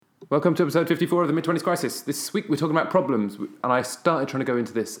Welcome to episode 54 of the Mid-20s Crisis. This week we're talking about problems, and I started trying to go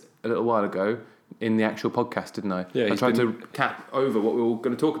into this a little while ago in the actual podcast, didn't I? Yeah, I tried to cap over what we were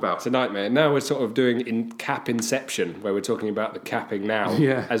going to talk about. It's a nightmare. Now we're sort of doing cap inception, where we're talking about the capping now,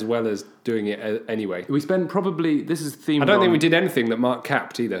 as well as doing it anyway. We spent probably, this is themed I don't think we did anything that Mark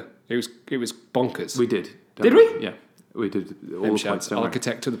capped either. It was bonkers. We did. Did we? Yeah, we did. All the points,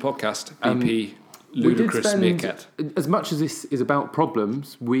 architect of the podcast, BP. Ludicrous we did meerkat. As much as this is about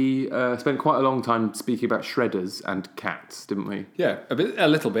problems, we spent quite a long time speaking about shredders and cats, didn't we? Yeah, a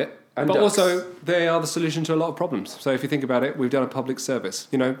little bit. And but ducks. also, they are the solution to a lot of problems. So if you think about it, we've done a public service.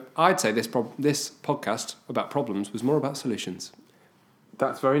 You know, I'd say this podcast about problems was more about solutions.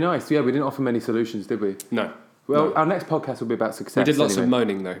 That's very nice. Yeah, we didn't offer many solutions, did we? No. Well, no. Our next podcast will be about success. We did lots anyway. of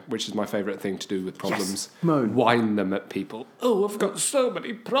moaning, though, which is my favourite thing to do with problems. Yes, moan. Whine them at people. Oh, I've got so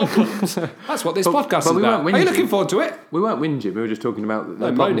many problems. That's what this podcast is we about. weren't Are you whinging. looking forward to it? We weren't whinging. We were just talking about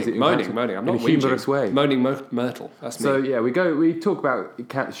the No, problems that you encounter moaning. I'm in not a whinging. humorous way. Moaning Myrtle. That's me. So yeah, we talk about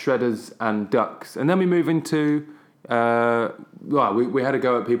cats, shredders, and ducks, and then we move into we had a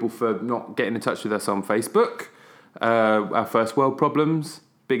go at people for not getting in touch with us on Facebook. Our first world problems,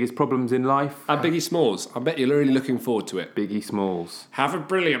 biggest problems in life. And Biggie Smalls. I bet you're really looking forward to it. Biggie Smalls. Have a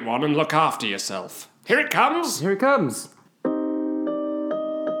brilliant one and look after yourself. Here it comes. Here it comes.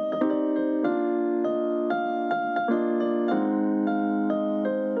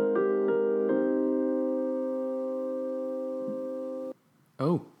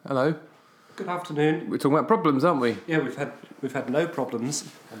 Oh, hello. Good afternoon. We're talking about problems, aren't we? Yeah, we've had no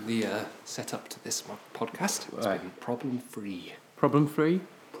problems on the setup to this podcast. It's been problem free. Problem free?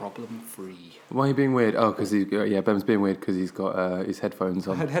 Problem free. Why are you being weird? Oh, because Ben's being weird because he's got his headphones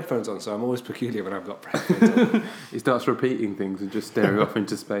I on. had headphones on, so I'm always peculiar when I've got headphones on. He starts repeating things and just staring off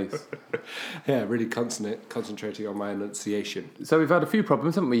into space. Yeah, really concentrating on my enunciation. So we've had a few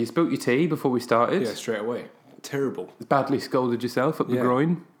problems, haven't we? You spilt your tea before we started. Yeah, straight away. Terrible. Badly scolded yourself up the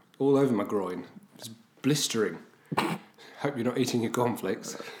groin. All over my groin. It's blistering. Hope you're not eating your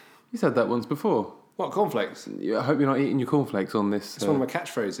cornflakes. You said that once before. What, cornflakes? I hope you're not eating your cornflakes on this. It's one of my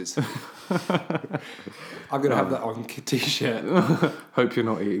catchphrases. I'm going to have that on a t-shirt. Hope you're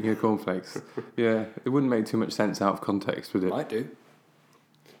not eating your cornflakes. Yeah, it wouldn't make too much sense out of context, would it? Might do.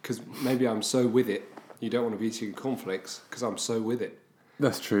 Because maybe I'm so with it, you don't want to be eating cornflakes because I'm so with it.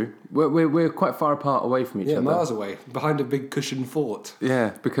 That's true. We're quite far apart away from each other. Yeah, miles away, behind a big cushion fort.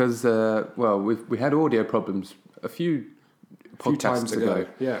 Yeah, because we had audio problems a few times ago.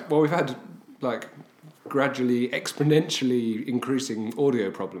 Yeah, well, we've had gradually, exponentially increasing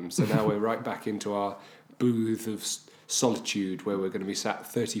audio problems, so now we're right back into our booth of solitude, where we're going to be sat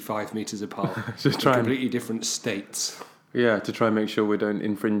 35 metres apart, in completely different states. Yeah, to try and make sure we don't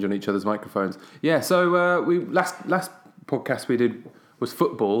infringe on each other's microphones. Yeah, so we last podcast we did was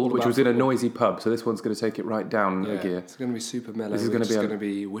football, which was in a noisy pub. So this one's going to take it right down a gear. It's going to be super mellow. This is going to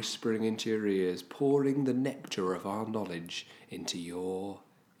be whispering into your ears, pouring the nectar of our knowledge into your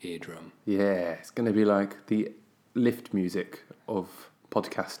eardrum. Yeah, it's going to be like the lift music of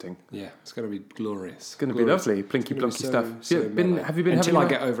podcasting. Yeah, it's going to be glorious. It's going to be lovely, plinky plonky stuff. Have you been until I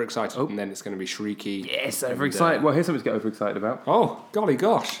get overexcited, and then it's going to be shrieky. Yes, overexcited. Well, here's something to get overexcited about. Oh, golly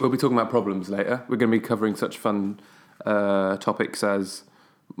gosh! We'll be talking about problems later. We're going to be covering such fun topics as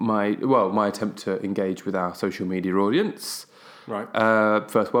my attempt to engage with our social media audience. Right.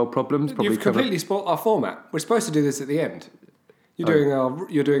 First world problems. You've completely spoilt our format. We're supposed to do this at the end. You're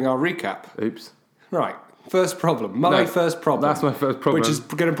doing our recap. Oops. Right. First problem. First problem. That's my first problem. Which is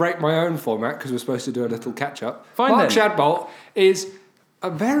going to break my own format because we're supposed to do a little catch up. Fine Mark then. Shadbolt is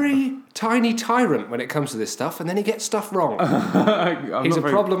a very tiny tyrant when it comes to this stuff, and then he gets stuff wrong. He's a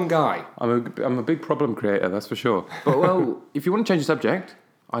problem guy. I'm a big problem creator, that's for sure. But if you want to change the subject,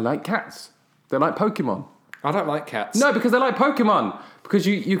 I like cats. They're like Pokemon. I don't like cats. No, because they're like Pokemon. Because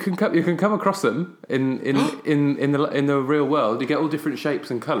you can come across them in the real world. You get all different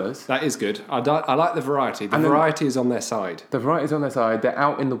shapes and colours. That is good. I like the variety. The variety is on their side. The variety's on their side. They're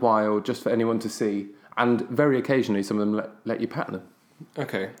out in the wild just for anyone to see. And very occasionally, some of them let you pat them.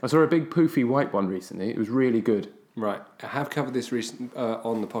 Okay. I saw a big poofy white one recently. It was really good. Right. I have covered this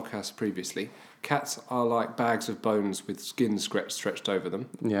on the podcast previously. Cats are like bags of bones with skin stretched over them.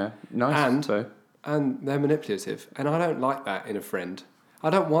 Yeah, nice. And they're manipulative. And I don't like that in a friend. I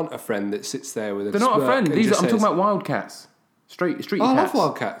don't want a friend that sits there with a They're not a friend. I'm talking about wild cats. Street cats. I love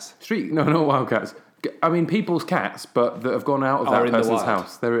wild cats. No, not wild cats. I mean, people's cats, but that have gone out of that person's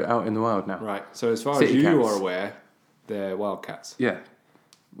house. They're out in the wild now. Right. So as far as you are aware, they're wild cats. Yeah.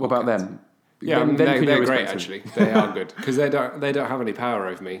 What about them? Yeah, they're great actually. They are good because they don't have any power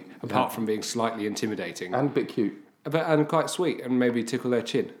over me apart from being slightly intimidating and a bit cute and quite sweet and maybe tickle their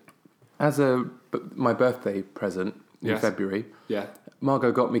chin. As my birthday present in February,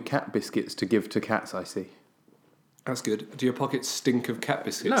 Margot got me cat biscuits to give to cats I see. That's good. Do your pockets stink of cat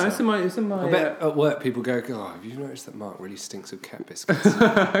biscuits? No, it's in my. I bet at work people go, "Oh, have you noticed that Mark really stinks of cat biscuits?"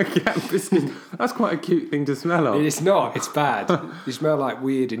 Cat biscuits. That's quite a cute thing to smell of. It's not. It's bad. You smell like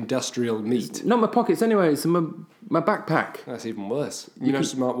weird industrial meat. It's not my pockets anyway. It's in my backpack. That's even worse. You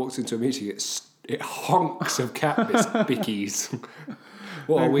notice Mark walks into a meeting, it honks of cat bickies.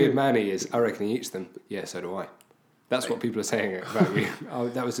 What a weird man he is. I reckon he eats them. Yeah, so do I. That's what people are saying about you.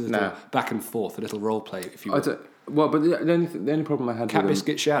 That was a little back and forth, a little role play, if you will. Well, but the only problem I had cat with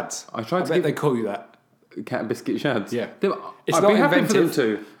biscuit shads. I tried to bet they call you that. Cat biscuit shads. Yeah, it's I'd not be happy for them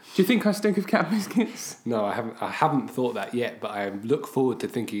to. Do you think I stink of cat biscuits? No, I haven't thought that yet, but I look forward to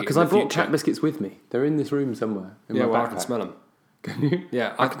thinking. Because I brought cat biscuits with me. They're in this room somewhere. I can smell them. Can you?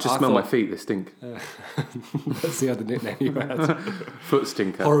 Yeah, I can just smell my feet. They stink. That's the other nickname you had. Foot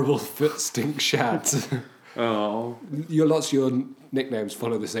stinker. Horrible foot stink shads. Oh, Lots of your nicknames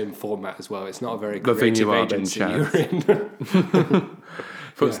follow the same format as well. It's not a very creative agency you're in.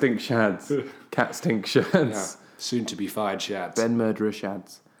 Foot stink shads, cat stink shads, soon to be fired shads, Ben murderer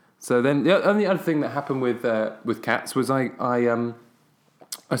shads. So then the only other thing that happened with cats was I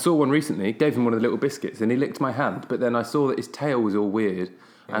saw one recently, gave him one of the little biscuits, and he licked my hand. But then I saw that his tail was all weird,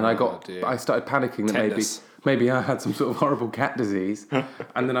 and I started panicking that maybe I had some sort of horrible cat disease,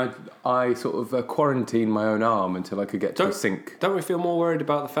 and then I sort of quarantined my own arm until I could get to a sink. Don't we feel more worried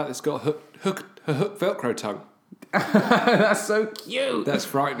about the fact that it's got a hook Velcro tongue? That's so cute. That's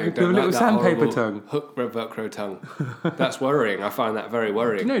frightening. The little sandpaper tongue. Hook Velcro tongue. That's worrying. I find that very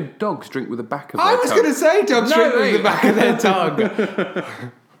worrying. You know, dogs drink with the back of their tongue. I was going to say dogs drink with the back of their tongue.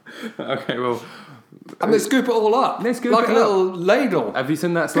 Okay, well. And they scoop it all up. They scoop like it a little ladle. Have you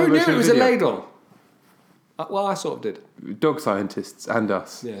seen that slow motion video? Who knew it was video? A ladle? Well, I sort of did. Dog scientists and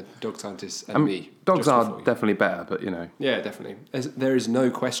us. Yeah, dog scientists and me. Dogs are definitely better, but you know. Yeah, definitely. There is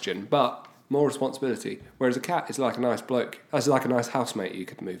no question, but more responsibility. Whereas a cat is like a nice bloke. It's like a nice housemate you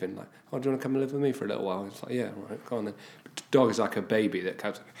could move in. Like, oh, do you want to come and live with me for a little while? It's like, yeah, all right, go on then. But dog is like a baby that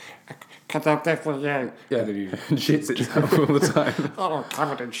comes, cat out there for you. Yeah, and then shits itself all the time. Oh,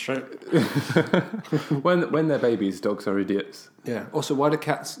 covered in shit. When they're babies, dogs are idiots. Yeah. Also, why do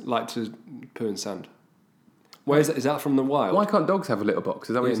cats like to poo in sand? Where is that? Is that from the wild? Why can't dogs have a litter box?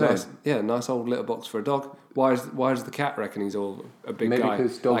 Is that what you're saying? Nice old litter box for a dog. Why does the cat reckon he's all a big guy? Maybe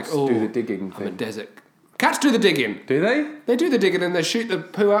because dogs do the digging thing. I'm a desert. Cats do the digging. Do they? They do the digging and they shoot the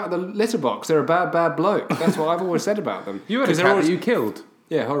poo out of the litter box. They're a bad bloke. That's what I've always said about them. You had a cat that you killed?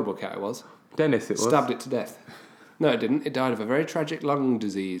 Yeah, horrible cat it was. Dennis it was? Stabbed it to death. No, it didn't. It died of a very tragic lung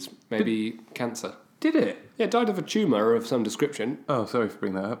disease. Maybe cancer. Did it? Yeah, it died of a tumour of some description. Oh, sorry for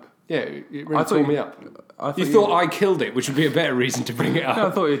bringing that up. Yeah, it really tore me up. You thought I killed it, which would be a better reason to bring it up. No,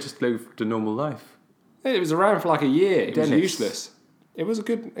 I thought you just lived a normal life. It was around for like a year. It was useless. It was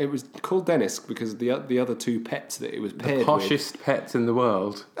called Dennis because the other two pets that it was paired with. The poshest pets in the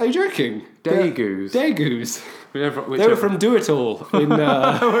world. Are you joking? Dagoos. Dagoos. They were from Do It All. Were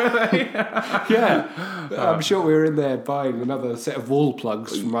they? Yeah. I'm sure we were in there buying another set of wall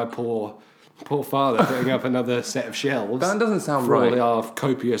plugs from my poor father, putting up another set of shelves. That doesn't sound for right. all our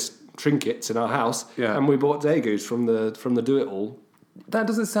copious trinkets in our house. Yeah. And we bought Dagoos from the Do It All. That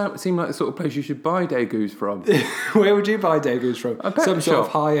doesn't seem like the sort of place you should buy Dagoos from. Where would you buy Dagoos from? A pet Some shop. sort of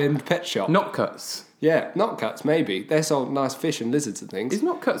high-end pet shop. Notcuts. Yeah, Notcuts, maybe. They sold nice fish and lizards and things. Is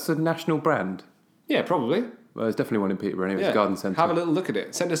Notcuts a national brand? Yeah, probably. Well, there's definitely one in Peterborough anyway. It's a garden centre. Have a little look at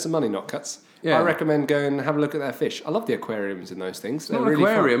it. Send us some money, Notcuts. Yeah. I recommend going and have a look at their fish. I love the aquariums in those things. It's not an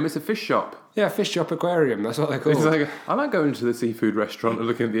aquarium, it's a fish shop. Yeah, fish shop aquarium. That's what they're called. It's like, I like going to the seafood restaurant and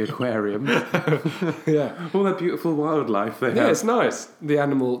looking at the aquarium. Yeah. All that beautiful wildlife they have. Yeah, it's nice. The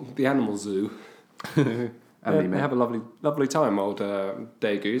animal zoo. They have a lovely time, old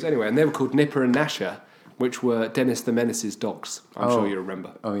Dagoos. Anyway, and they were called Nipper and Nasher, which were Dennis the Menace's dogs. I'm sure you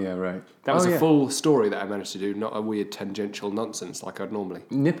remember. Oh, yeah, right. That was a full story that I managed to do, not a weird tangential nonsense like I'd normally.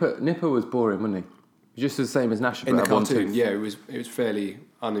 Nipper was boring, wasn't he? Just the same as Nasher. In the cartoon, yeah, it was fairly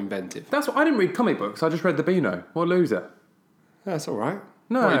uninventive. That's what I didn't read comic books. I just read the Beano. What a loser. That's all right.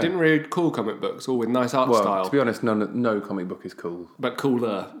 No, you didn't read cool comic books, all with nice art style. To be honest, no comic book is cool. But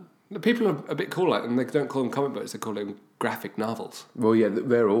cooler. People are a bit cooler, and they don't call them comic books; they call them graphic novels. Well, yeah,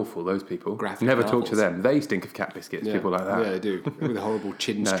 they're awful. Those people. Never talk to them. They stink of cat biscuits. Yeah. People like that. Yeah, they do. With a horrible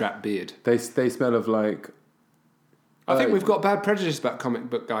chin-strap beard. They smell of like. I think we've got bad prejudice about comic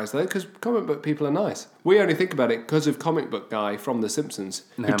book guys, though, because comic book people are nice. We only think about it because of comic book guy from The Simpsons,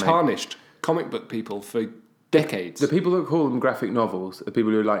 who tarnished comic book people for decades. The people that call them graphic novels are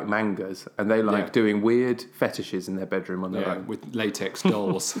people who like mangas, and they like doing weird fetishes in their bedroom on their own. With latex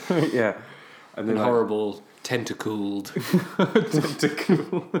dolls. Yeah. And then horrible tentacled.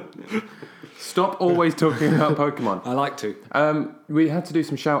 Stop always talking about Pokemon. I like to. We had to do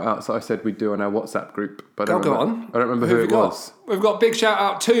some shout outs that I said we'd do on our WhatsApp group. But Go on. I don't remember who it was. We've got big shout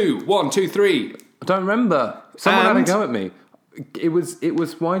out to 1, 2, 3. I don't remember. Someone had a go at me. It was.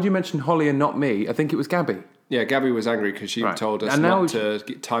 Why did you mention Holly and not me? I think it was Gabby. Yeah, Gabby was angry because she told us not to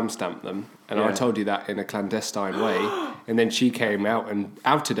timestamp them. And I told you that in a clandestine way. And then she came out and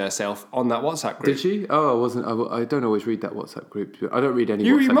outed herself on that WhatsApp group. Did she? Oh, I wasn't. I don't always read that WhatsApp group. I don't read any WhatsApp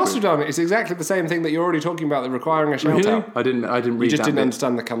You group. must have done it. It's exactly the same thing that you're already talking about, that requiring a shout out. I didn't read that. You just didn't bit.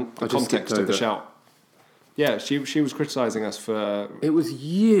 understand the context of the shout. Yeah, she was criticising us for... It was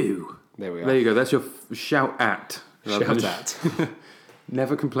you. There we are. There you go. That's your shout at. Shout at.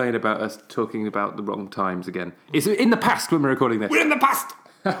 Never complain about us talking about the wrong times again. It's in the past when we're recording this. We're in the past!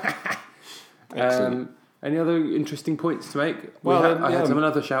 Any other interesting points to make? Well, I had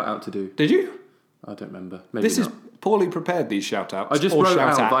another shout out to do. Did you? I don't remember. Maybe This is poorly prepared, these shout outs. I just wrote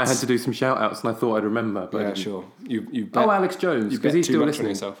out that I had to do some shout outs and I thought I'd remember. But yeah, sure. You bet, Alex Jones, because he's still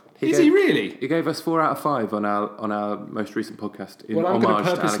listening. Is he really? He gave us 4 out of 5 on our most recent podcast. Well, I'm going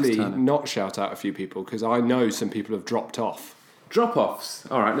to purposely not shout out a few people because I know some people have dropped off. Drop-offs.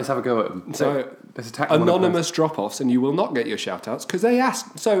 All right, let's have a go at them. So, let's attack anonymous drop-offs, and you will not get your shout-outs because they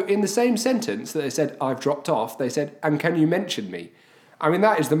asked. So, in the same sentence that they said, I've dropped off, they said, and can you mention me? I mean,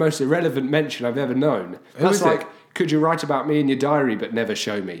 that is the most irrelevant mention I've ever known. That's like, could you write about me in your diary but never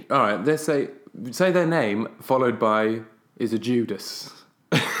show me? All right, let's say their name followed by is a Judas.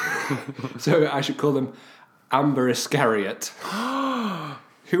 So, I should call them Amber Iscariot.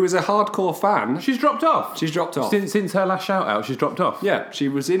 Who was a hardcore fan. She's dropped off. She's dropped off. Since her last shout-out, she's dropped off. Yeah, she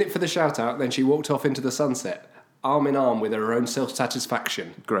was in it for the shout-out, then she walked off into the sunset, arm in arm with her own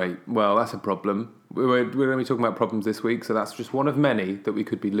self-satisfaction. Great. Well, that's a problem. We're going to be talking about problems this week, so that's just one of many that we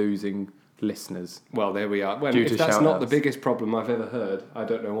could be losing listeners. Well, there we are. Well, if that's not the biggest problem I've ever heard, I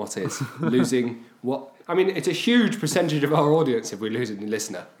don't know what is. Losing what... I mean, it's a huge percentage of our audience if we lose a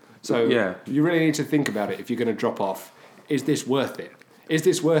listener. So you really need to think about it if you're going to drop off. Is this worth it? Is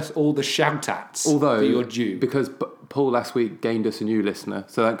this worth all the shout-outs that you're due? Because Paul last week gained us a new listener,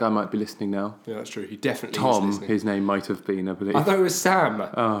 so that guy might be listening now. Yeah, that's true. He definitely is Tom, listening. His name might have been, I believe. I thought it was Sam.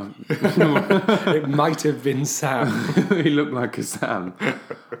 Oh. It might have been Sam. He looked like a Sam.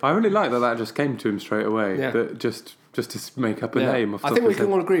 I really like that just came to him straight away. Yeah. That just to make up a name. I think we can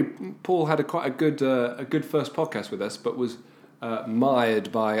all agree. Paul had quite a good first podcast with us, but was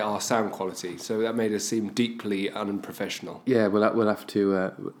mired by our sound quality, so that made us seem deeply unprofessional. Yeah, we'll have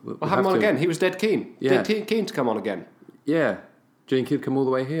to. We'll have him on again. He was dead keen. Yeah. Dead keen to come on again. Yeah. Do you think he'd come all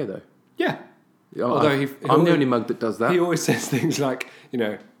the way here though? Yeah. Although I'm the only mug that does that. He always says things like,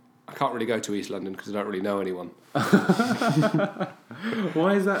 I can't really go to East London because I don't really know anyone.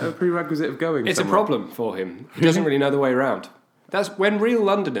 Why is that a prerequisite of going? It's somewhere? A problem for him. He doesn't really know the way around. That's when real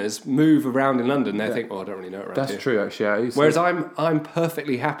Londoners move around in London. They think, I don't really know it around here. That's true, actually. Whereas I'm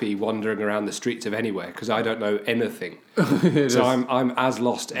perfectly happy wandering around the streets of anywhere because I don't know anything. So I'm as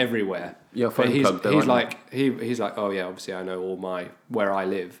lost everywhere. Your phone he's plug, though, like oh yeah, obviously I know where I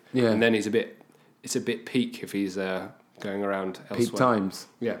live. Yeah. And then it's a bit peak if he's going around elsewhere. Peak times.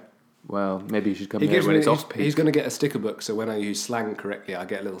 Yeah. Well, maybe you should come here when it's off peak. He's going to get a sticker book, so when I use slang correctly, I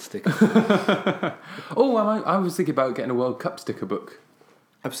get a little sticker. I was thinking about getting a World Cup sticker book.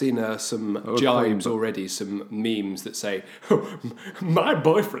 I've seen some jibes already, some memes that say, my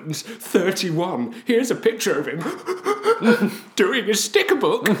boyfriend's 31, here's a picture of him doing a sticker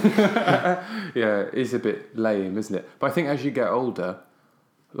book. Yeah, it's a bit lame, isn't it? But I think as you get older...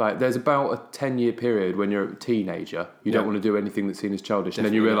 Like, there's about a 10-year period when you're a teenager. You don't want to do anything that's seen as childish.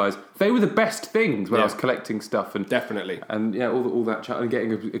 Definitely. And then you realise they were the best things when I was collecting stuff. And definitely. And, all that and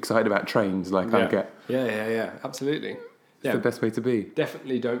getting excited about trains like I get. Yeah, absolutely. It's the best way to be.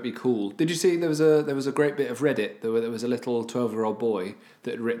 Definitely don't be cool. Did you see there was a great bit of Reddit? There was a little 12-year-old boy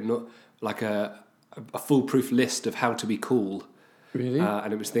that had written like a foolproof list of how to be cool. Really?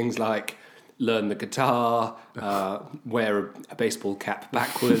 And it was things like... learn the guitar, wear a baseball cap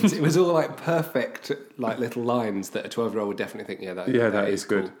backwards. It was all like perfect, like little lines that a 12-year-old would definitely think, that is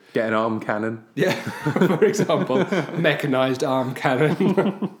good. Cool. Get an arm cannon. Yeah, for example, mechanised arm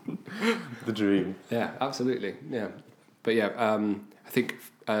cannon. The dream. Yeah, absolutely. Yeah, but I think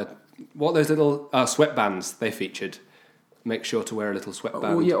what those little sweatbands they featured. Make sure to wear a little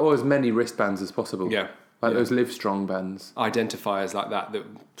sweatband. Or as many wristbands as possible. Yeah, like those Live Strong bands. Identifiers like that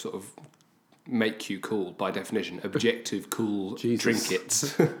sort of make you cool by definition. Objective cool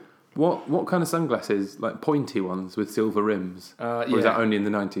trinkets. What kind of sunglasses? Like pointy ones with silver rims? Or is Yeah. that only in the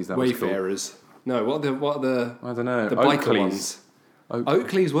 90s? That was cool? Wayfarers. No, what are the I don't know. the biker Oakleys. ones?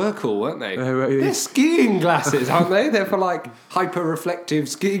 Oakley. Oakleys were cool, weren't they? Yeah. They're skiing glasses, aren't they? They're for like hyper-reflective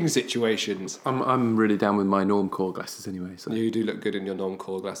skiing situations. I'm really down with my Normcore glasses anyway. So. You do look good in your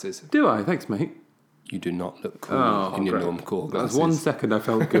Normcore glasses. Do I? Thanks, mate. You do not look cool in your great. Normcore That was glasses. 1 second I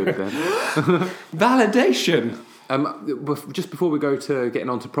felt good then. Validation. Just before we go to getting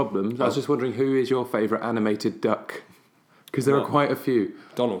on to problems, I was just wondering who is your favourite animated duck? Because there are quite a few.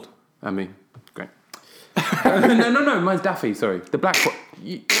 Donald. I mean, great. No, mine's Daffy, sorry. The black one.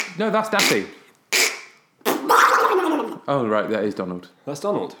 No, that's Daffy. Oh, right, that is Donald. That's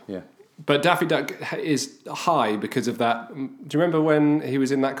Donald. Yeah. But Daffy Duck is high because of that. Do you remember when he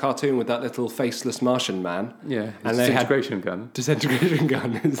was in that cartoon with that little faceless Martian man? Yeah, And they had disintegration gun. disintegration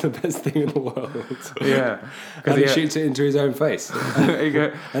gun is the best thing in the world. Yeah. And he shoots it into his own face. There you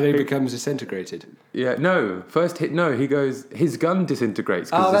go. And he becomes disintegrated. Yeah, no. He goes, his gun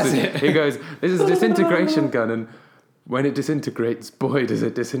disintegrates. Oh, that's it. He goes, this is a disintegration gun, and when it disintegrates, boy, does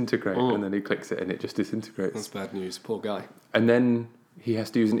it disintegrate. And then he clicks it, and it just disintegrates. That's bad news. Poor guy. And then he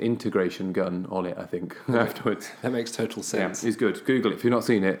has to use an integration gun on it, I think, afterwards. That makes total sense. Yeah, he's good. Google it if you've not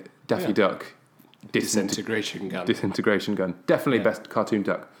seen it. Daffy Duck. Disintegration gun. Disintegration gun. Definitely best cartoon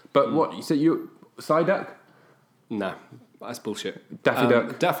duck. But what, you said Psyduck? No, that's bullshit. Daffy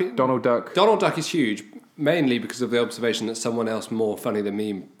Duck? Donald Duck? Donald Duck is huge, mainly because of the observation that someone else more funny than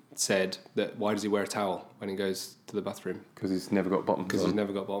me said that why does he wear a towel when he goes to the bathroom? Because he's never got bottoms Because on. he's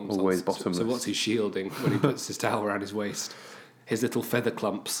never got bottoms Always on. bottomless. So what's he shielding when he puts his towel around his waist? His little feather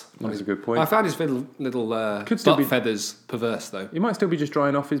clumps. That's a good point. I found his little still butt be- feathers perverse, though. He might still be just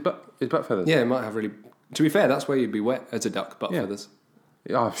drying off his butt feathers. Yeah, it might have really... To be fair, that's where you'd be wet as a duck, butt feathers.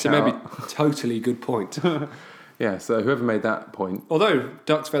 Oh, So maybe totally good point. Yeah, so whoever made that point. Although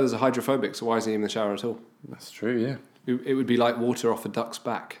duck's feathers are hydrophobic, so why is he in the shower at all? That's true, yeah. It would be like water off a duck's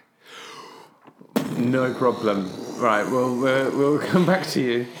back. No problem. Right, well, we'll come back to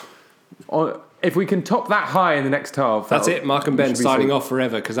you. If we can top that high in the next half... That's it, Mark and Ben should be signing sorted. off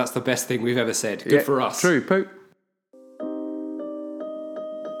forever, because that's the best thing we've ever said. Good Yeah, for us. True, Poop.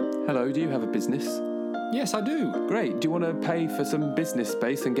 Hello, do you have a business? Yes, I do. Great. Do you want to pay for some business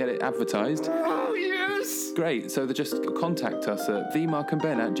space and get it advertised? Oh, yes. Great. So just contact us at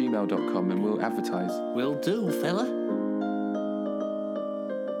themarkandben@gmail.com and we'll advertise. Will do, fella.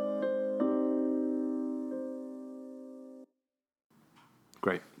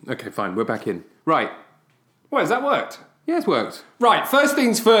 Great. Okay, fine. We're back in. Right. Well, has that worked? Yeah, it's worked. Right, first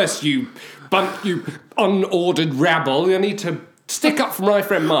things first, you unordered rabble. You need to stick up for my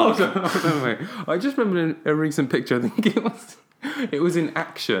friend Mark. Wait. I just remember a recent picture. I think it was in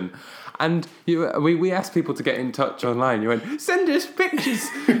Action. And we asked people to get in touch online. You went, send us pictures,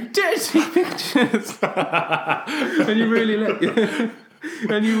 dirty pictures. And you really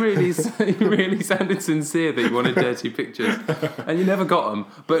and you really sounded sincere that you wanted dirty pictures, and you never got them.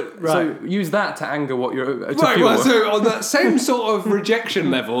 But so use that to anger what you're. Right, well, so on that same sort of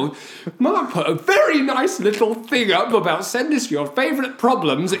rejection level, Mark put a very nice little thing up about send us your favourite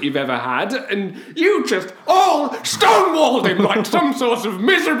problems that you've ever had, and you just all stonewalled him like some sort of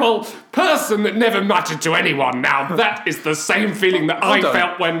miserable person that never mattered to anyone. Now, that is the same feeling that I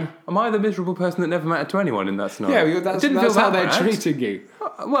felt when... Am I the miserable person that never mattered to anyone in that scenario? Yeah, that's Didn't feel how that they're bad. treating you.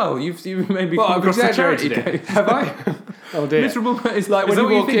 Well, you've maybe Well, come I've across the charity exaggerated it. case. Have I? Oh dear. Miserable. It's Like when is that you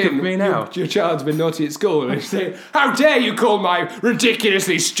what you walk think in, of me now. your child's been naughty at school, and you say, "How dare you call my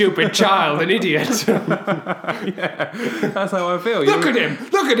ridiculously stupid child an idiot?" That's how I feel. Look at him!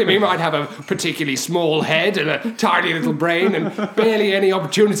 Look at him! He might have a particularly small head and a tiny little brain and barely any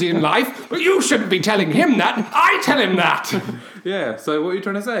opportunity in life, but you shouldn't be telling him that. I tell him that. Yeah, so what are you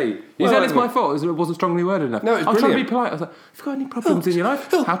trying to say? You Well, said it's my fault, it wasn't strongly worded enough. No, it's I was trying to be brilliant. polite. I was like, if you've got any problems in your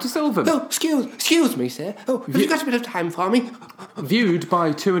life, how to solve them. Oh, excuse me, sir. Oh, have you got a bit of time for me? Viewed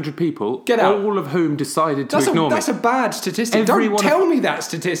by 200 people, Get out. all of whom decided to ignore me. That's a bad statistic. Every Don't one tell me that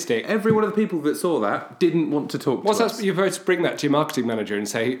statistic. Every one of the people that saw that didn't want to talk What's to that? us. You're supposed to bring that to your marketing manager and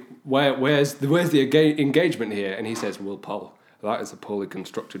say, where's the engagement here? And he says, well, Paul, that is a poorly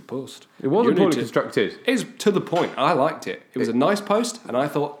constructed post. It wasn't You need poorly to- constructed. It's to the point. I liked it. It was a nice post, and I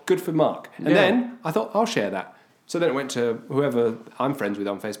thought, good for Mark. And Yeah. then I thought, I'll share that. So then it went to whoever I'm friends with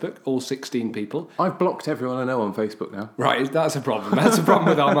on Facebook, all 16 people. I've blocked everyone I know on Facebook now. Right, that's a problem. That's a problem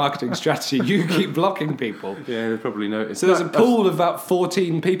with our marketing strategy. You keep blocking people. Yeah, they've probably noticed. So there's a pool of about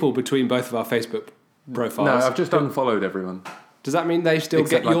 14 people between both of our Facebook profiles. No, I've just unfollowed everyone. Does that mean they still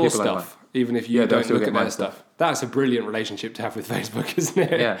Except get like your people I stuff, even if you Yeah, they'll don't still look get at my their stuff? That's a brilliant relationship to have with Facebook, isn't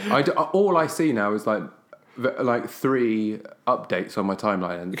it? Yeah, all I see now is like like 3 updates on my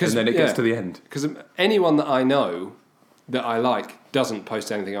timeline, and Because- then it gets yeah. to the end. Because anyone that I know that I like doesn't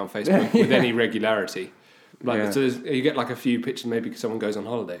post anything on Facebook with any regularity. Like Yeah. so you get like a few pictures, maybe someone goes on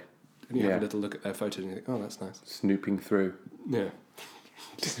holiday, and you have Yeah. a little look at their photo and you think, oh, that's nice. Snooping through. Yeah.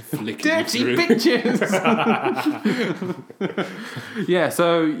 Just flicking through. pictures! Yeah,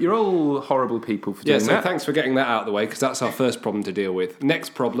 so you're all horrible people for Yeah, doing so that. thanks for getting that out of the way, because that's our first problem to deal with.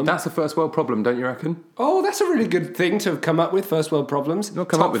 Next problem. That's a first world problem, don't you reckon? Oh, that's a really good thing to have come up with, first world problems. Not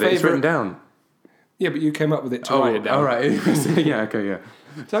come up with it, it's written down. Yeah, but you came up with it to write it down. all right. Yeah, okay, yeah.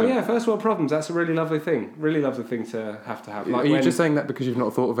 So yeah, first world problems, that's a really lovely thing. Really lovely thing to have. Are you just saying that because you've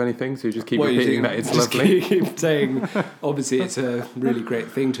not thought of anything, so you just keep What, you repeating think- that it's just lovely? keep saying, obviously it's a really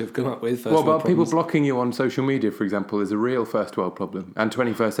great thing to have come up with. First What world about people problems. blocking you on social media, for example, is a real first world problem and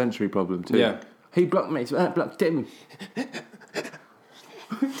 21st century problem too. Yeah. He blocked me, so I blocked him.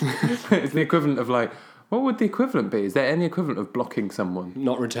 It's the equivalent of like, what would the equivalent be? Is there any equivalent of blocking someone?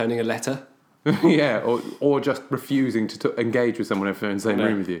 Not returning a letter? Yeah, or just refusing to engage with someone if they're in the same No.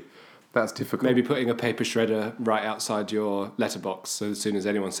 room with you. That's difficult. Maybe putting a paper shredder right outside your letterbox, so as soon as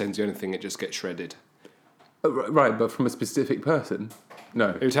anyone sends you anything, it just gets shredded. Right, but from a specific person? No.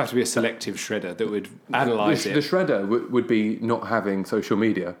 It would have to be a selective shredder that would analyse The it. shredder would be not having social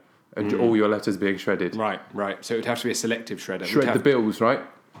media and all your letters being shredded. Right. So it would have to be a selective shredder. It would Shred the have- bills, right?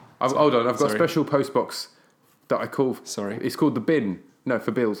 Hold on, I've got Sorry. a special post box that I call... Sorry. It's called the bin. No,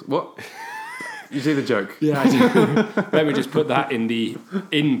 for bills. What? You see the joke? Yeah, I do. Let me just put that in the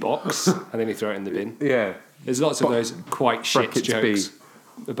inbox, and then you throw it in the bin. Yeah. There's lots of those quite shit Brackets jokes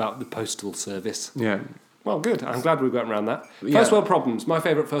about the postal service. Yeah. Well, good. I'm glad we've gotten around that. Yeah. First world problems. My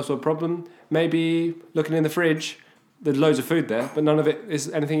favourite first world problem, maybe looking in the fridge. There's loads of food there, but none of it is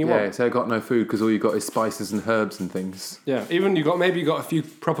anything you Yeah, want. so I got no food because all you got is spices and herbs and things. Yeah, even you got a few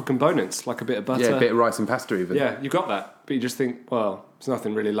proper components, like a bit of butter. Yeah, a bit of rice and pasta even. Yeah, you got that, but you just think, well, there's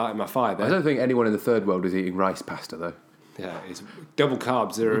nothing really lighting my fire I there. don't think anyone in the third world is eating rice pasta though. Yeah, it's double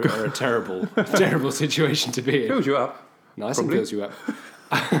carbs are a terrible, terrible situation to be in. Fills you up. Nice Probably. and fills you up.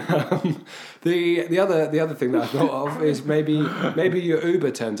 The other thing that I thought of is maybe your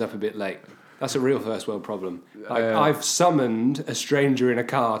Uber turns up a bit late. That's a real first world problem. Like I've summoned a stranger in a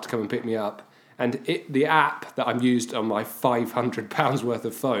car to come and pick me up, and the app that I'm used on my £500 worth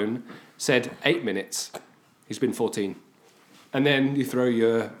of phone said 8 minutes. He's been 14, and then you throw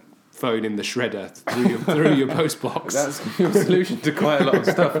your phone in the shredder through your post box. That's your solution to quite a lot of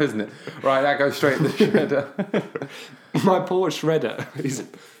stuff, isn't it? Right, that goes straight in the shredder. My poor shredder.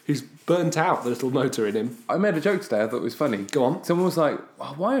 He's burnt out, the little motor in him. I made a joke today I thought it was funny. Go on. Someone was like,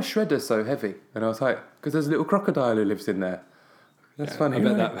 oh, why are shredders so heavy? And I was like, because there's a little crocodile who lives in there. That's funny. I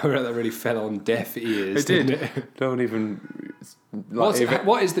bet isn't that really fell on deaf ears. it did. Didn't it? Don't even... Like,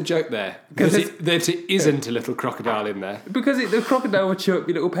 What is the joke there? That it isn't a little crocodile in there. because the crocodile would chew up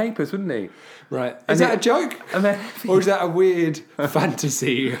your little papers, wouldn't he? Right. And Is that it- a joke? And then... Or is that a weird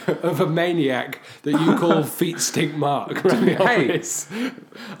fantasy of a maniac that you call Feet Stink Mark? Hey.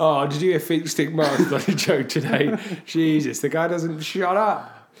 Oh, did you hear Feet Stink Mark's bloody joke today? Jesus, the guy doesn't shut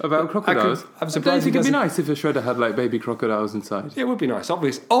up. About crocodiles? I'm Don't surprised you he think it'd be doesn't. nice if a shredder had like baby crocodiles inside? It would be nice.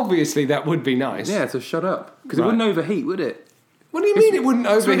 Obviously, that would be nice. Yeah, so shut up. Because Right. it wouldn't overheat, would it? What do you mean it wouldn't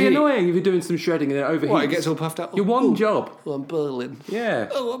It's overheat? really annoying if you're doing some shredding and it overheats. What, it gets all puffed up? Your one Oh, job. oh, I'm boiling. Yeah.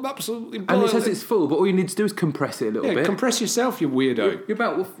 Oh, I'm absolutely And boiling. it says it's full, but all you need to do is compress it a little Yeah, bit. compress yourself, you weirdo. You're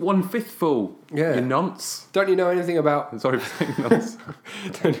about 1/5 full. Yeah. You nonce. Don't you know anything about? I'm sorry for saying nonce.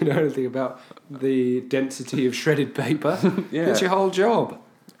 Don't you know anything about the density of shredded paper? Yeah. It's your whole job.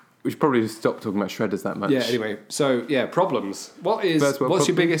 We should probably stop talking about shredders that much. Yeah. Anyway, so yeah, problems. What's First world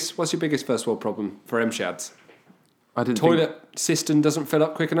your problem? biggest first world problem for MShads? I didn't think Toilet cistern doesn't fill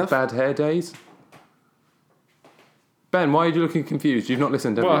up quick enough. bad hair days. Ben, why are you looking confused? You've not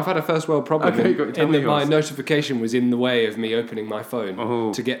listened, have Well, you? I've had a first world problem Okay, go- tell in me that my yours. notification was in the way of me opening my phone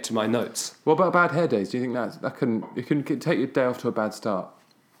Oh. to get to my notes. What about bad hair days? Do you think that can take your day off to a bad start?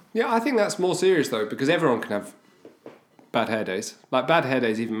 Yeah, I think that's more serious though, because everyone can have bad hair days. Like bad hair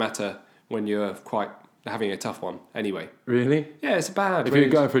days even matter when you're quite having a tough one. Anyway, Really? yeah, it's bad. If when you're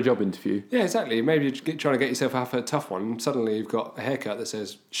it's- going for a job interview. Yeah, exactly. Maybe you're trying to get yourself out for a tough one, and suddenly you've got a haircut that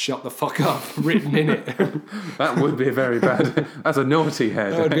says "shut the fuck up" written in it. That would be a very bad... That's a naughty hair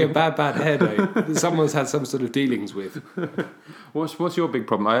That day. would be a bad hair day that someone's had some sort of dealings with. What's your big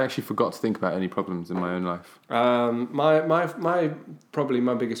problem? I actually forgot to think about any problems in my own life. My probably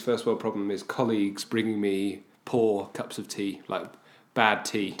my biggest first world problem is colleagues bringing me poor cups of tea, like bad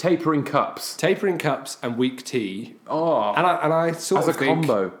tea, Tapering cups. tapering cups and weak tea. Oh, And I sort as of a think,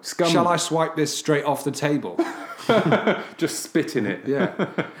 combo. Scum. shall I swipe this straight off the table? Just spit in it. Yeah.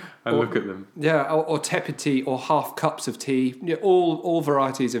 And look at them. Yeah, or tepid tea, or half cups of tea. Yeah, all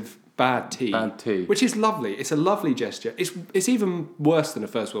varieties of bad tea. Bad tea. Which is lovely. It's a lovely gesture. It's even worse than a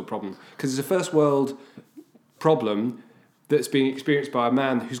first world problem, because it's a first world problem that's being experienced by a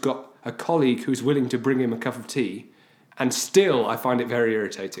man who's got a colleague who's willing to bring him a cup of tea, and still I find it very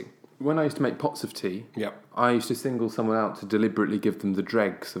irritating. When I used to make pots of tea, Yep. I used to single someone out to deliberately give them the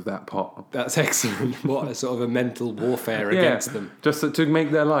dregs of that pot. That's excellent. What a sort of a mental warfare against them. Just to make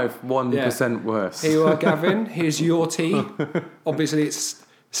their life 1% worse. Here you are, Gavin. Here's your tea. Obviously, it's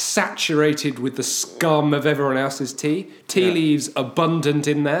saturated with the scum of everyone else's tea. Tea leaves abundant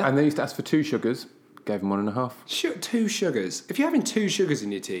in there. And they used to ask for 2 sugars. Gave them 1.5. 2 sugars. If you're having 2 sugars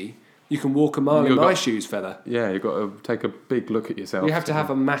in your tea, you can walk a mile in my shoes, fella. Yeah, you've got to take a big look at yourself. You have to have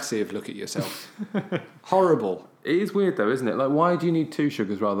a massive look at yourself. Horrible. It is weird though, isn't it? Like, why do you need 2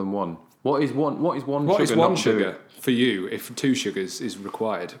 sugars rather than 1? What is one sugar? What is one not sugar doing? for you if 2 sugars is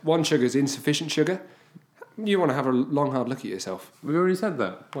required? 1 sugar is insufficient sugar. You want to have a long, hard look at yourself. We've already said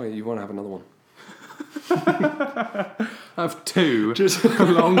that. Well, you want to have another one. Have 2 Just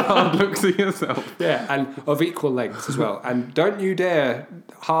long, hard looks at yourself. Yeah, and of equal lengths as well. And don't you dare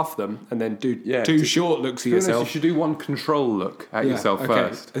half them and then do 2 short looks at You yourself. should do 1 control look at yourself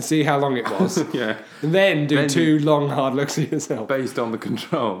first. And see how long it was. Yeah. And then do Then 2 long, hard looks at yourself. Based on the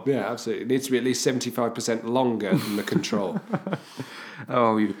control. Yeah, absolutely. It needs to be at least 75% longer than the control.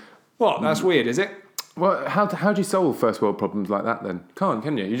 What? That's weird, is it? Well, how do you solve first world problems like that then? Can't,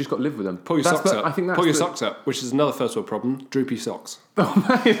 can you? You just got to live with them. Pull your socks up. I think that's Pull your socks up, which is another first world problem. Droopy socks. Oh,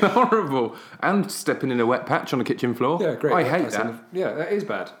 that is horrible. And stepping in a wet patch on the kitchen floor. Yeah, great. I hate that. Yeah, that is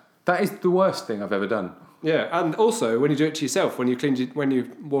bad. That is the worst thing I've ever done. Yeah, and also when you do it to yourself, when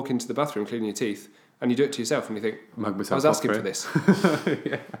you walk into the bathroom cleaning your teeth, and you do it to yourself, and you think, Mug I myself was asking off for this.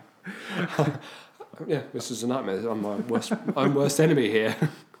 Yeah. Yeah, this is a nightmare. I'm worst enemy here.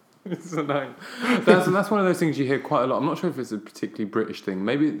 It's a name. That's one of those things you hear quite a lot. I'm not sure if it's a particularly British thing.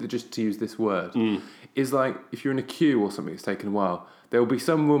 Maybe just to use this word. Is like, if you're in a queue or something that's taken a while, there will be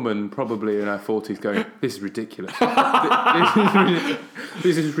some woman probably in her 40s going, this is ridiculous.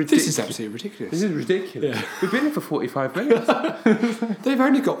 This is ridiculous. This is absolutely ridiculous. This is ridiculous. Yeah. We've been here for 45 minutes. They've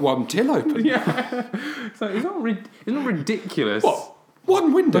only got 1 till open. Yeah. So it's not ridiculous. What?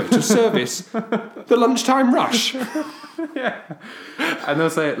 1 window to service the lunchtime rush. Yeah. And they'll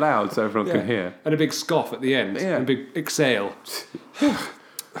say it loud so everyone can hear. And a big scoff at the end. Yeah. And a big exhale. I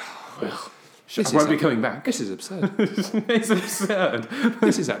won't be coming back. This is absurd. It's absurd.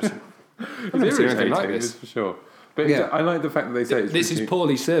 This is absurd. I've never It's seen anything irritating, like this this. for sure. But Yeah. I like the fact that they say it's This is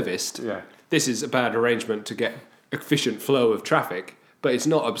poorly serviced. Yeah. This is a bad arrangement to get efficient flow of traffic, but it's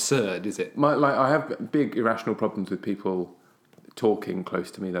not absurd, is it? I have big irrational problems with people talking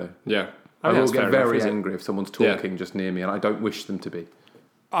close to me, though. Yeah. I will get very angry if someone's talking just near me, and I don't wish them to be.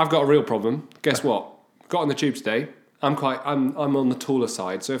 I've got a real problem. Guess what? Got on the tube today. I'm on the taller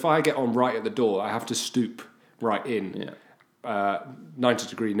side, so if I get on right at the door, I have to stoop right in. Yeah.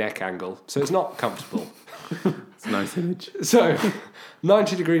 90-degree neck angle, so it's not comfortable. It's a nice image. So,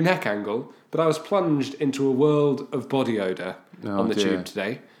 90-degree neck angle, but I was plunged into a world of body odour on the dear. tube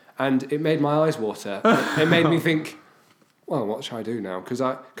today, and it made my eyes water. It made me think, well, what shall I do now?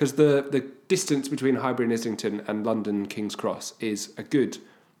 Because the distance between Highbury and Islington and London King's Cross is a good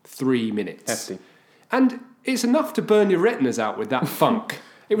 3 minutes. Hefty. And it's enough to burn your retinas out with that funk.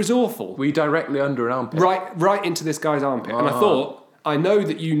 It was awful. Were you directly under an armpit? Right into this guy's armpit. And I thought, I know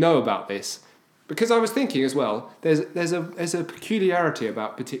that you know about this. Because I was thinking as well, there's a peculiarity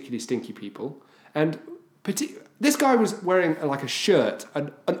about particularly stinky people. And this guy was wearing like a shirt,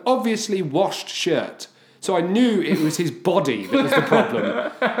 an obviously washed shirt. So I knew it was his body that was the problem.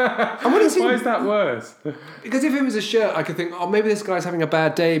 And when Why is that worse? Because if it was a shirt, I could think, oh, maybe this guy's having a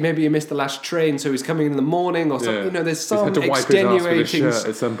bad day. Maybe he missed the last train, so he's coming in the morning or something. Yeah. You know, there's He's some had to wipe extenuating. his ass with a shirt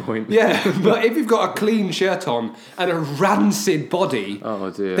at some point. Yeah, but if you've got a clean shirt on and a rancid body, Oh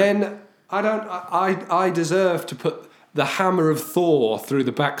dear. then I deserve to put the hammer of Thor through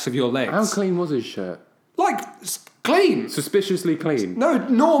the backs of your legs. How clean was his shirt? Like clean. Suspiciously clean. No,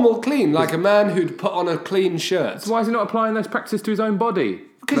 normal clean, like a man who'd put on a clean shirt. So why is he not applying those practices to his own body?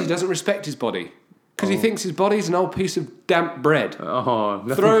 Because he doesn't respect his body. Because he thinks his body's an old piece of damp bread. Oh,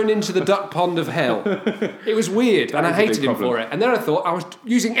 nothing. Thrown into the duck pond of hell. It was weird, and I is a big hated him problem. for it. And then I thought I was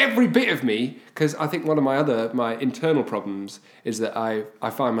using every bit of me, because I think one of my internal problems is that I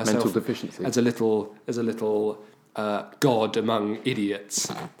find myself Mental deficiency. as a little god among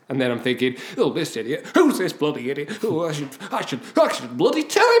idiots. And then I'm thinking, oh, this idiot, who's this bloody idiot? Oh, I should bloody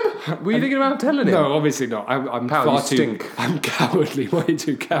tell him. Were you thinking about telling him? No, obviously not. I'm Pal, far you too. stink. I'm cowardly, way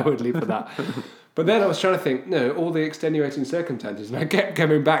too cowardly for that. But then I was trying to think, no, all the extenuating circumstances, and I kept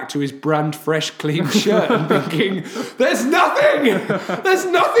coming back to his brand fresh, clean shirt and thinking, there's nothing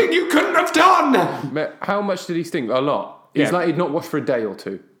you couldn't have done. How much did he stink? A lot. He's Yeah. like he'd not washed for a day or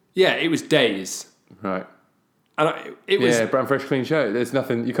two. Yeah, it was days. Right. And it was... Yeah, brand fresh clean shirt. There's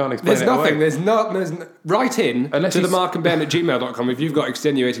nothing, you can't explain There's it nothing. away. Write in Unless to he's- themarkandben@gmail.com if you've got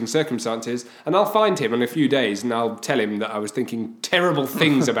extenuating circumstances, and I'll find him in a few days, and I'll tell him that I was thinking terrible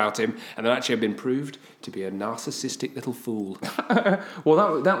things about him, and that actually have been proved to be a narcissistic little fool.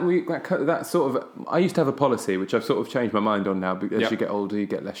 Well, that sort of... I used to have a policy, which I've sort of changed my mind on now. Because as Yep. you get older, you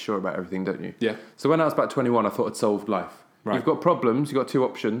get less sure about everything, don't you? Yeah. So when I was about 21, I thought I'd solved life. Right. You've got problems, you've got two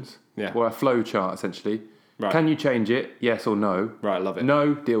options. Yeah. Or a flow chart, essentially. Right. Can you change it? Yes or no? Right, love it.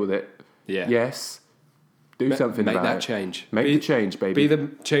 No, deal with it. Yeah. Yes, do something Make about that it. change. Make the change, baby. Be the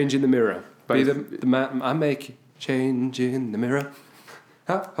change in the mirror. Be Both- the man. I make change in the mirror.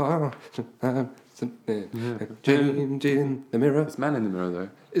 Change in the mirror. It's man in the mirror, though.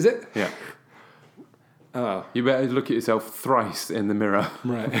 Is it? Yeah. Oh, You better look at yourself thrice in the mirror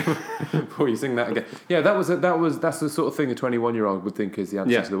right. before you sing that again. Yeah, that's the sort of thing a 21-year-old would think is the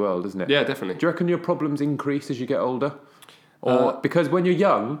answer Yeah. to the world, isn't it? Yeah, definitely. Do you reckon your problems increase as you get older? Or because when you're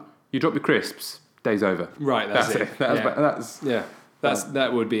young, you drop your crisps, day's over. Right, that's it. Yeah. That's Yeah,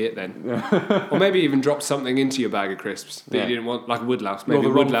 that would be it then. Or maybe even drop something into your bag of crisps that Yeah. you didn't want, like woodlouse. Well, Maybe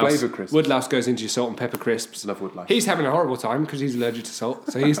the wrong woodlouse. flavour crisps. Woodlouse goes into your salt and pepper crisps. love woodlice. He's having a horrible time because he's allergic to salt,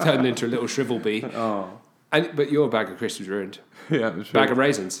 so he's turned into a little shrivel bee. Oh, But your bag of crisps is ruined. yeah, I'm sure. Bag of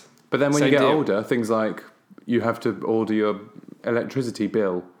raisins. But then when Same you get deal. older, things like you have to order your electricity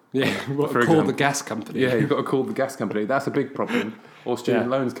bill. Yeah, For call example. the gas company. Yeah, you've got to call the gas company. That's a big problem. Or student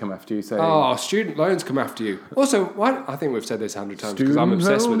Yeah. loans come after you saying, Oh, student loans come after you. Also, why? I think we've said this 100 times because I'm Student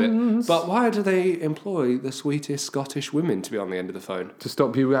obsessed with loans. it. But why do they employ the sweetest Scottish women to be on the end of the phone? to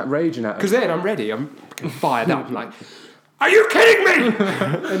stop you raging at Because them. then I'm ready. I'm fired up. I'm like, are you kidding me?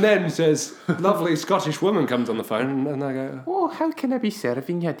 And then says, lovely Scottish woman comes on the phone, and I go, Oh, how can I be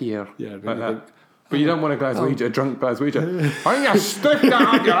serving you, dear? yeah. Like that. But you don't want a Glaswegian, a drunk Glaswegian. I'm going to stick that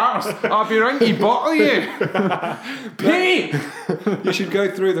on your arse. I'll be right to bottle you. Pete! You should go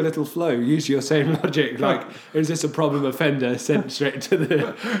through the little flow. Use your same logic. Like, is this a problem offender sent straight to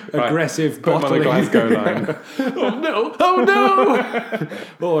the aggressive Put him on the bottling? Glasgow line. Oh no! Oh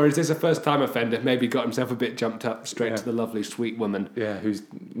no! Or is this a first-time offender? Maybe got himself a bit jumped up straight to the lovely sweet woman. Yeah, who's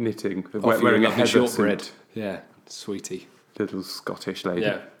knitting, Offer you wearing a lovely heather shortbread. suit. Yeah, sweetie. Little Scottish lady.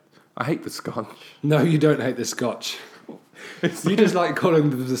 Yeah. I hate the Scotch. No, you don't hate the Scotch. You just like calling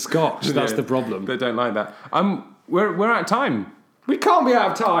them the Scotch. That's Yeah. the problem. They don't like that. We're out of time. We can't be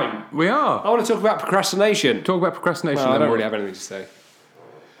out of time. We are. I want to talk about procrastination. Talk about procrastination. Well, I then don't we'll- really have anything to say.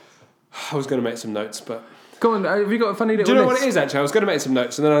 I was going to make some notes, but... Go on, have you got a funny little Do you know list? what it is, actually? I was going to make some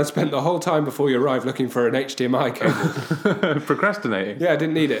notes, and then I spent the whole time before you arrived looking for an HDMI cable. Procrastinating. Yeah, I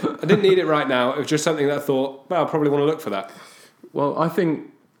didn't need it. I didn't need it right now. It was just something that I thought, well, I'll probably want to look for that. Well, I think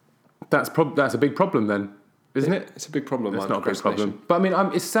that's a big problem then, isn't it? It's a big problem. It's my not a big procrastination. problem. But I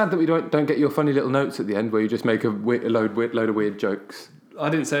mean, it's sad that we don't get your funny little notes at the end where you just make a load of weird jokes. I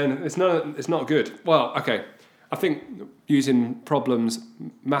didn't say anything. It's not good. Well, okay. I think using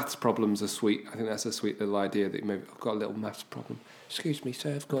maths problems are sweet. I think that's a sweet little idea that maybe I've got a little maths problem. Excuse me,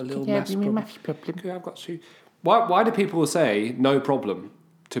 sir, I've got a little maths problem. Yeah, I've got to. Why do people say no problem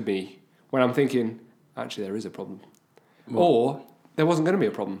to me when I'm thinking, actually, there is a problem? What? Or there wasn't going to be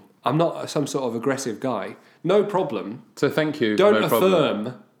a problem. I'm not some sort of aggressive guy. No problem. So thank you. Don't no problem.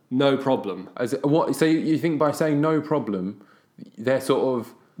 affirm no problem. So you think by saying no problem, they're sort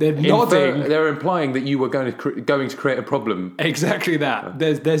of They're nodding. they're implying that you were going to create a problem. Exactly that.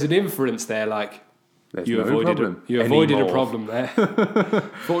 There's an inference there, like There's you no avoided problem a anymore. problem there.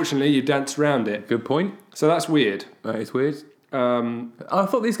 Fortunately, you danced around it. Good point. So that's weird. It's weird. Um, I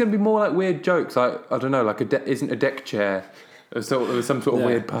thought these were going to be more like weird jokes. Like I don't know, like isn't a deck chair. So there was some sort of Yeah.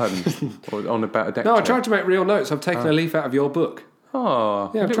 weird pun or on about a deck no, chair. I tried to make real notes. I've taken a leaf out of your book.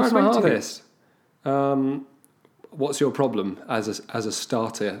 Oh, Yeah, I've it tried was my meant to be. hardest. What's your problem as a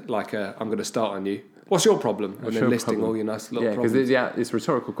starter? Like I'm going to start on you. What's your problem? And then your listing problem? all your nice little Yeah, because problems. it's a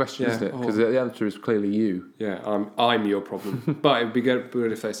rhetorical question, Yeah. isn't it? Oh. Because the answer is clearly you. Yeah, I'm your problem. But it'd be good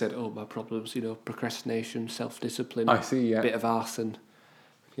if they said, "Oh, my problems, procrastination, self-discipline, I see. Yeah, bit of arson,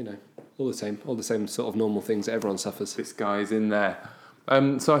 all the same sort of normal things that everyone suffers." this guy's in there.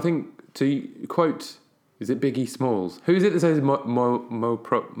 So I think to quote, is it Biggie Smalls? Who is it that says mo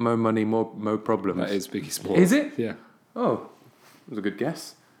money, mo problems? That is Biggie Smalls. Is it? Yeah. Oh, that was a good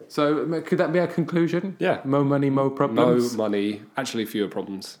guess. So could that be our conclusion? Yeah. Mo money, mo problems. Mo money, actually fewer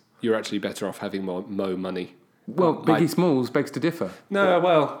problems. You're actually better off having more mo money. Well, I- Biggie Smalls begs to differ. No,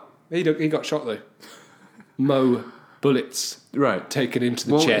 well, He got shot though. Mo bullets Right. taken into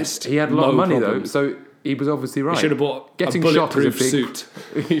the chest. He had a lot of Mo money problems. though, so he was obviously right. He should have bought Getting a shot is a bulletproof big suit.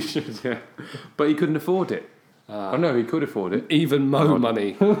 He should, yeah. But he couldn't afford it. Oh no, he could afford it. Even Mo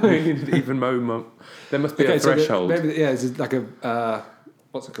money. Even Mo. There must be a threshold. It's like a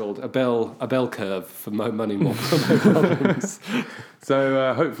what's it called? A bell curve for Mo money, more problems.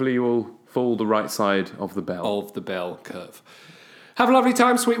 So hopefully you will fall the right side of the bell. Of the bell curve. Have a lovely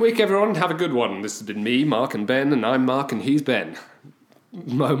time, sweet week, everyone. Have a good one. This has been me, Mark and Ben, and I'm Mark and he's Ben.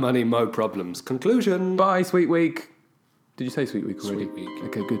 Mo money, mo problems. Conclusion. Bye, sweet week. Did you say sweet week already? Sweet week.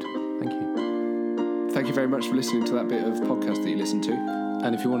 Okay, good. Thank you. Thank you very much for listening to that bit of podcast that you listened to.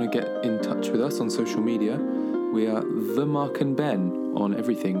 And if you want to get in touch with us on social media, we are The Mark and Ben on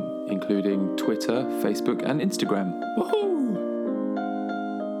everything, including Twitter, Facebook, and Instagram. Woohoo!